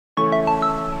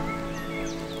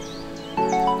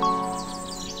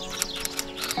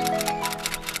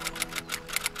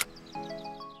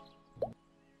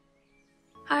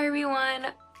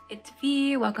everyone, it's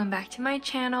V. Welcome back to my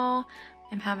channel.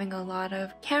 I'm having a lot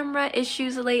of camera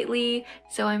issues lately,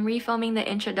 so I'm refilming the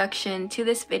introduction to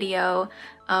this video.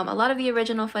 A lot of the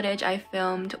original footage I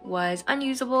filmed was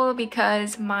unusable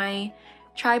because my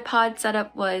tripod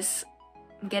setup was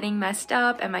getting messed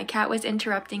up and my cat was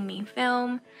interrupting me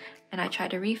film, and I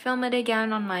tried to refilm it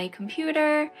again on my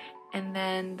computer and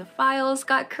then the files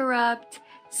got corrupt.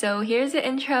 So here's the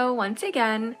intro once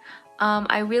again.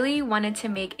 I really wanted to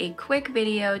make a quick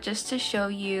video just to show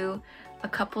you a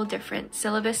couple different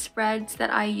syllabus spreads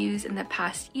that I use in the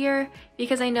past year,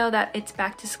 because I know that it's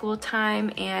back to school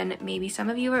time and maybe some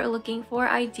of you are looking for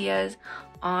ideas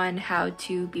on how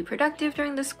to be productive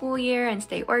during the school year and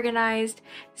stay organized.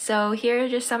 So here are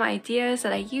just some ideas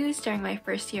that I used during my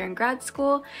first year in grad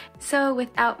school. So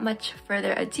without much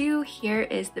further ado, here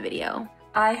is the video.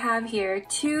 I have here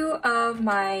two of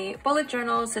my bullet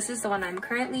journals. This is the one I'm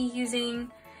currently using,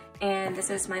 and this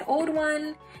is my old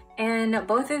one. And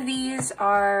both of these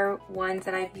are ones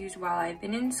that I've used while I've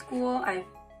been in school.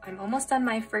 I'm almost done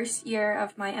my first year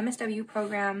of my MSW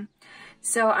program.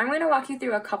 So I'm going to walk you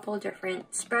through a couple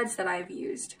different spreads that I've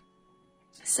used.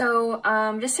 So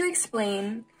just to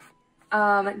explain,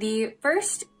 the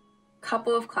first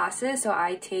couple of classes, so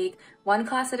I take one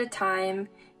class at a time,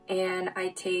 and I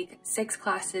take 6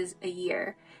 classes a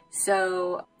year.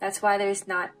 So that's why there's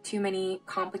not too many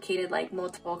complicated like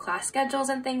multiple class schedules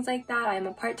and things like that. I'm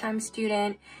a part-time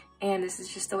student and this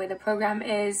is just the way the program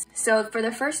is. So for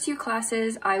the first 2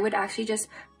 classes, I would actually just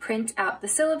print out the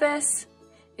syllabus.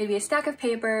 It'd be a stack of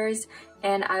papers,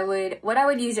 and what I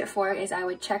would use it for is I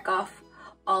would check off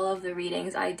all of the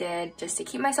readings I did just to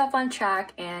keep myself on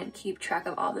track and keep track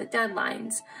of all the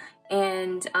deadlines.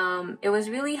 And it was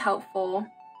really helpful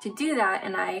to do that,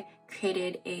 and I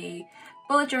created a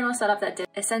bullet journal setup that did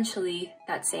essentially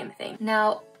that same thing.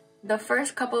 Now, the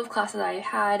first couple of classes I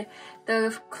had,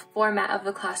 the format of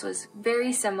the class was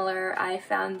very similar. I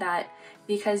found that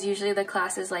because usually the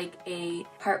class is like a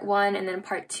part 1 and then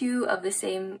part 2 of the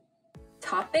same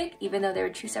topic, even though they were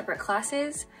 2 separate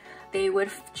classes, they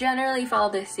would generally follow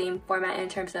the same format in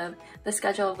terms of the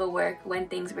schedule of the work when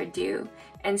things were due.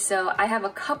 And so I have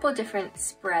a couple different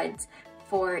spreads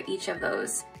for each of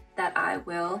those that I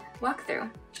will walk through.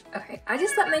 Okay, I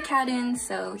just let my cat in,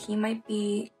 so he might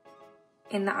be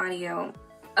in the audio.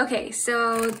 Okay,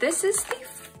 so this is the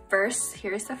first,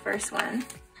 here's the first one.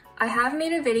 I have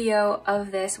made a video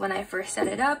of this when I first set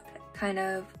it up, kind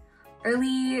of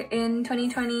early in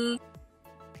 2020.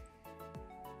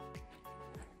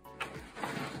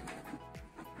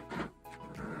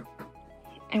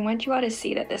 I want you all to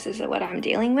see that this is what I'm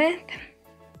dealing with.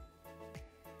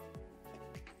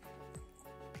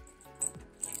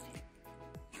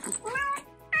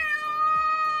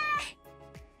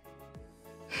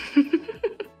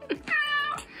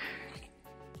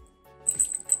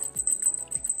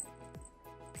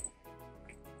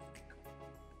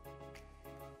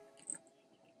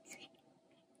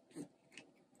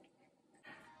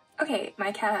 Okay,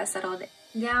 my cat has settled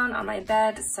down on my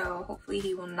bed, so hopefully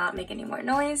he will not make any more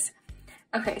noise.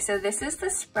 Okay, so this is the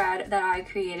spread that I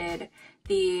created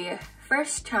the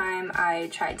first time I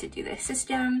tried to do this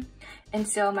system. And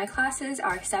so my classes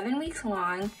are 7 weeks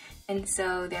long, and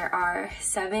so there are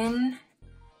 7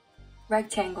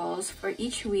 rectangles for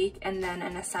each week and then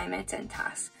an assignment and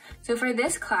task. So for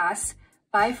this class,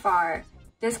 by far,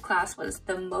 this class was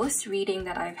the most reading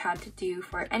that I've had to do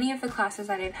for any of the classes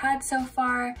that I've had so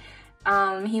far.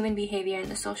 Human behavior and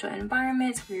the social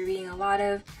environments. We were reading a lot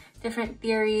of different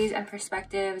theories and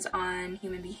perspectives on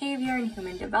human behavior and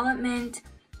human development.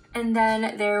 And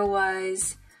then there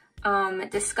was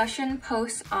discussion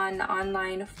posts on the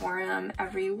online forum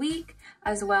every week,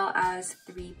 as well as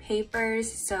 3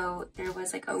 papers. So there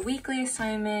was like a weekly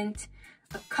assignment,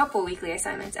 a couple weekly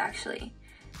assignments actually.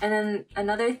 And then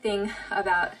another thing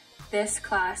about this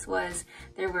class was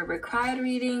there were required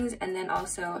readings and then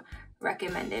also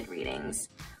recommended readings.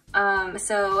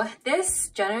 So this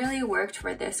generally worked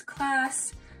for this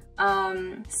class.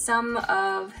 Some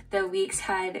of the weeks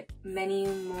had many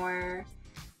more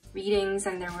readings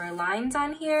than there were lines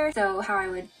on here. So how I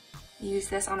would use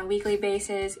this on a weekly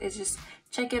basis is just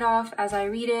check it off as I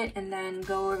read it and then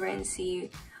go over and see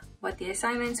what the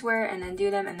assignments were and then do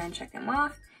them and then check them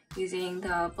off using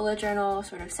the bullet journal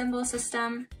sort of symbol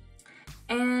system.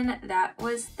 And that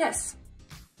was this.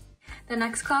 The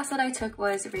next class that I took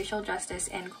was racial justice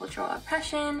and cultural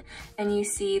oppression, and you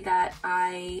see that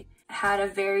I had a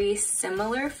very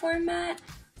similar format,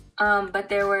 but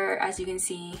there were, as you can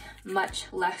see, much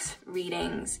less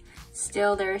readings.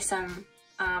 Still, there are some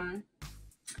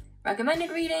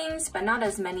recommended readings, but not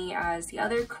as many as the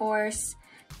other course.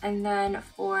 And then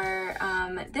for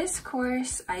this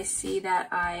course, I see that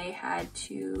I had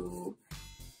to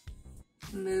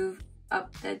move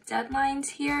up the deadlines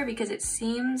here because it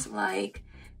seems like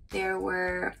there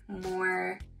were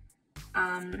more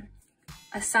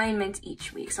assignments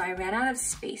each week. So I ran out of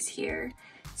space here.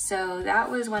 So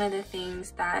that was one of the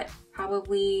things that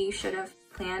probably should have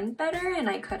planned better, and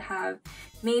I could have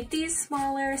made these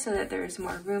smaller so that there's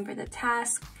more room for the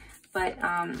task. But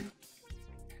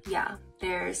yeah,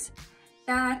 there's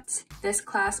that. This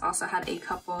class also had a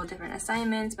couple different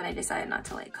assignments, but I decided not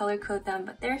to like color code them,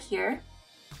 but they're here.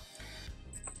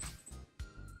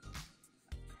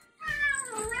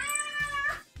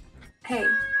 Hey.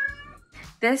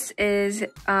 This is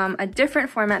a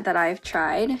different format that I've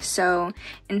tried. So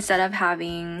instead of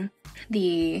having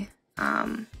the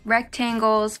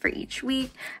rectangles for each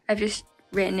week, I've just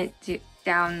written it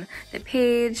down the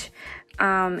page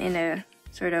in a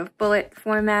sort of bullet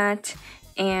format,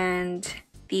 and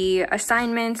the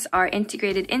assignments are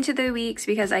integrated into the weeks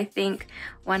because I think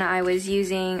when I was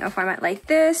using a format like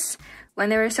this, when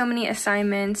there were so many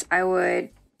assignments, it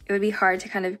would be hard to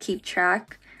kind of keep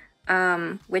track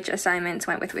which assignments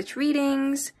went with which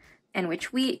readings and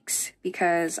which weeks,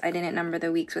 because I didn't number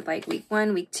the weeks with like week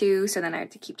 1, week 2, so then I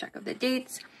had to keep track of the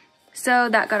dates. So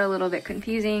that got a little bit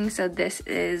confusing. So this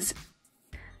is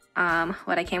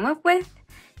what I came up with.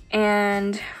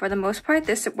 And for the most part,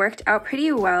 this worked out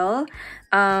pretty well.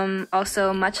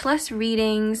 Also, much less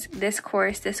readings. This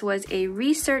was a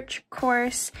research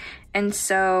course. And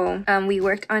so we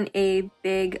worked on a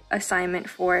big assignment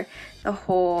for the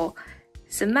whole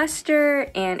semester,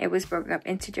 and it was broken up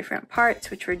into different parts,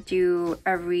 which were due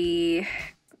every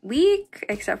week,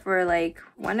 except for like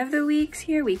one of the weeks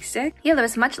here, week 6. Yeah, there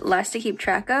was much less to keep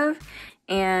track of.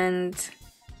 And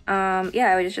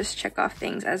yeah, I would just check off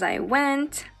things as I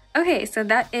went. Okay, so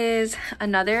that is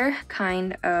another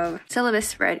kind of syllabus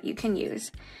spread you can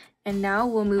use. And now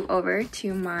we'll move over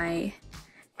to my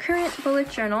current bullet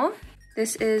journal.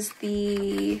 This is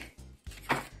the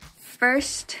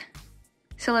first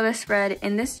syllabus spread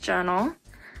in this journal.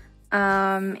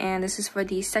 And this is for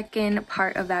the second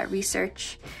part of that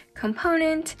research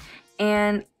component.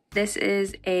 And this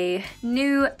is a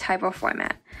new type of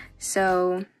format.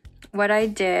 So what I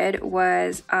did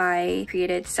was I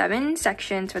created 7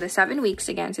 sections for the 7 weeks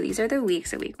again. So these are the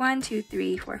weeks, so week 1, 2,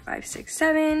 3, 4, 5, 6,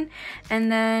 7.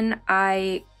 And then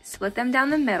I split them down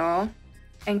the middle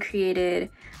and created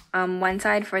one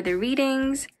side for the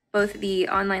readings, both the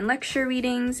online lecture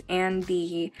readings and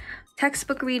the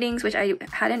textbook readings, which I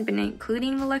hadn't been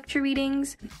including the lecture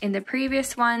readings in the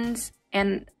previous ones.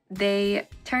 And they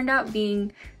turned out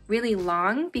being really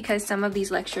long because some of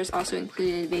these lectures also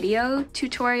included video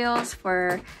tutorials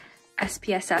for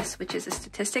SPSS, which is a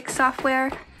statistics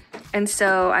software. And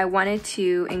so I wanted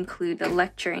to include the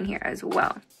lecture in here as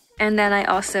well. And then I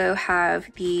also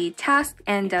have the tasks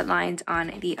and deadlines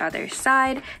on the other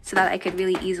side so that I could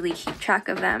really easily keep track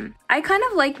of them. I kind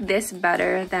of like this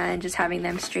better than just having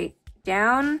them straight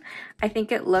down. I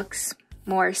think it looks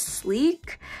more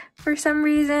sleek for some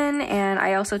reason, and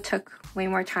I also took way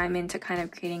more time into kind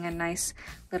of creating a nice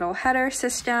little header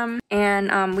system.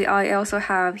 And I also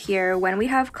have here when we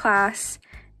have class,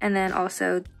 and then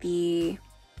also the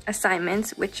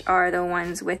assignments, which are the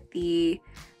ones with the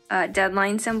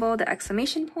deadline symbol, the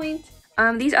exclamation point.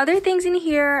 These other things in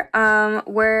here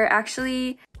were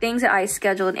actually things that I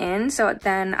scheduled in. So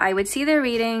then I would see the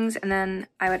readings, and then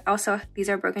I would also, these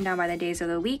are broken down by the days of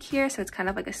the week here, so it's kind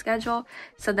of like a schedule.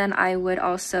 So then I would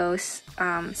also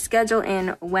schedule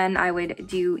in when I would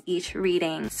do each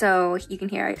reading. So you can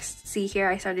see here,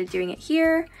 I started doing it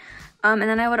here. And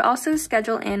then I would also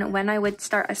schedule in when I would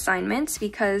start assignments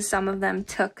because some of them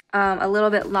took a little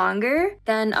bit longer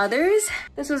than others.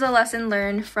 This was a lesson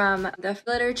learned from the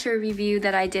literature review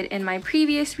that I did in my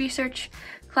previous research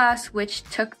class, which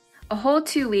took a whole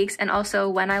 2 weeks. And also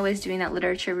when I was doing that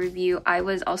literature review, I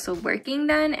was also working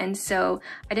then. And so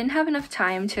I didn't have enough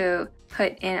time to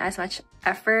put in as much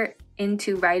effort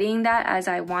into writing that as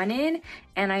I wanted.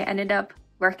 And I ended up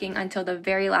working until the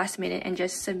very last minute and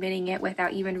just submitting it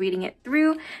without even reading it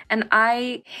through. And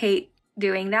I hate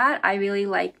doing that. I really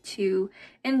like to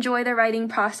enjoy the writing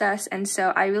process. And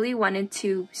so I really wanted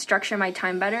to structure my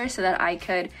time better so that I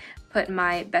could put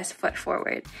my best foot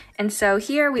forward. And so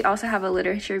here we also have a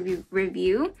literature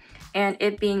review, and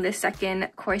it being the second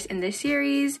course in this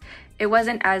series, it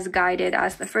wasn't as guided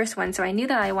as the first one. So I knew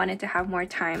that I wanted to have more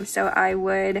time. So I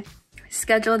would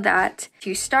schedule that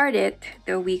to start it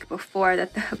the week before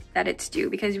that it's due,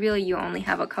 because really you only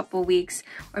have a couple weeks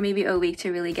or maybe a week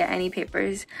to really get any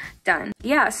papers done.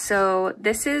 Yeah, so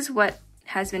this is what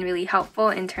has been really helpful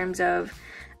in terms of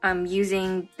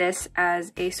using this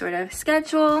as a sort of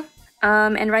schedule.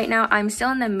 And right now I'm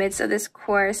still in the midst of this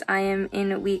course. I am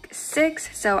in week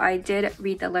 6, so I did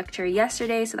read the lecture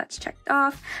yesterday, so that's checked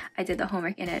off. I did the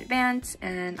homework in advance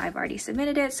and I've already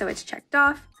submitted it, so it's checked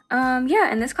off. Yeah,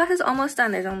 and this class is almost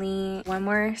done. There's only one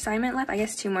more assignment left. I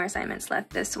guess 2 more assignments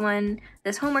left. This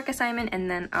homework assignment, and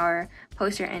then our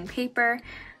poster and paper,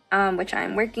 which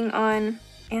I'm working on.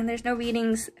 And there's no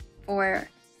readings for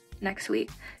next week.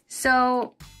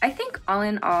 So I think all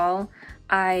in all,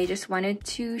 I just wanted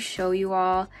to show you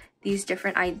all these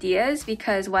different ideas,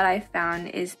 because what I found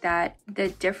is that the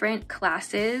different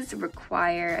classes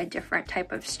require a different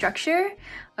type of structure.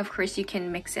 Of course, you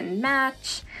can mix and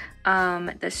match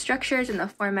the structures and the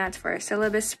formats for a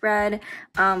syllabus spread,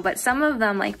 but some of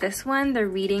them, like this one, the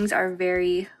readings are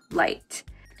very light.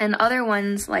 And other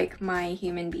ones, like my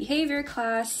human behavior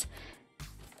class,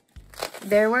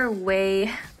 there were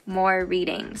way more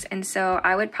readings, and so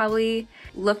I would probably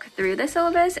look through the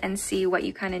syllabus and see what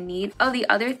you kind of need. Oh, the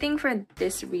other thing for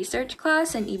this research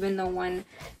class, and even the one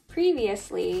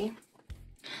previously,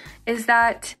 is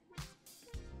that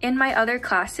in my other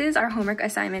classes, our homework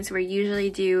assignments were usually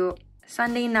due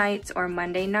Sunday nights or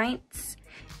Monday nights,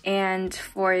 and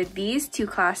for these 2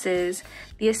 classes,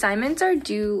 the assignments are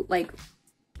due like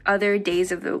other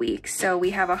days of the week. So we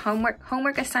have a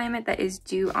homework assignment that is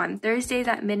due on Thursdays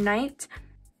at midnight.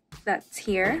 That's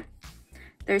here,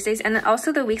 Thursdays, and then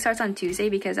also the week starts on Tuesday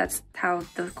because that's how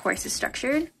the course is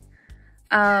structured.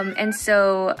 And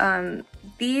so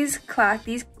these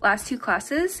last 2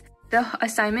 classes, the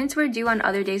assignments were due on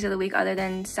other days of the week other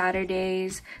than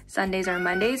Saturdays, Sundays, or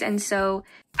Mondays. And so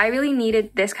I really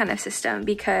needed this kind of system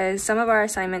because some of our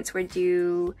assignments were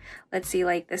due, let's see,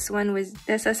 like this one was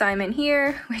this assignment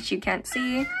here, which you can't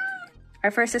see.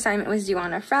 Our first assignment was due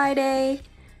on a Friday,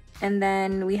 and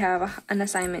then we have an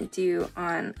assignment due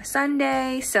on a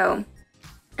Sunday. So,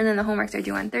 and then the homeworks are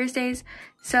due on Thursdays.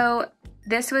 So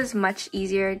this was much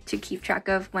easier to keep track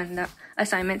of when the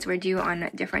assignments were due on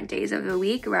different days of the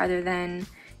week, rather than,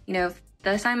 you know, if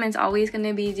the assignment's always going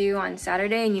to be due on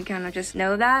Saturday and you kind of just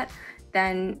know that,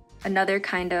 then another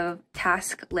kind of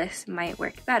task list might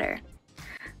work better.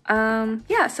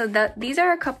 Yeah, so these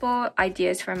are a couple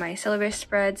ideas for my syllabus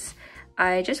spreads.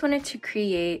 I just wanted to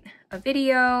create a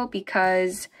video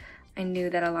because I knew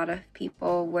that a lot of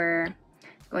people were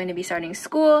going to be starting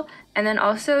school, and then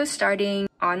also starting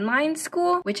online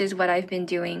school, which is what I've been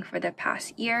doing for the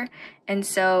past year. And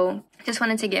so just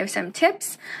wanted to give some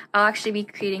tips. I'll actually be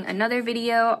creating another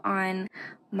video on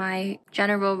my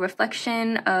general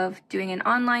reflection of doing an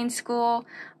online school,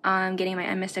 getting my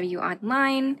MSW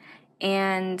online,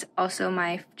 and also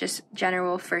my just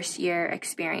general first year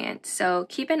experience. So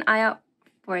keep an eye out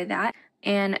for that.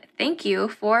 And thank you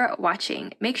for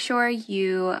watching. Make sure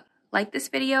you like this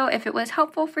video if it was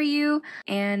helpful for you,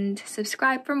 and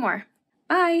subscribe for more.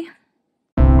 Bye!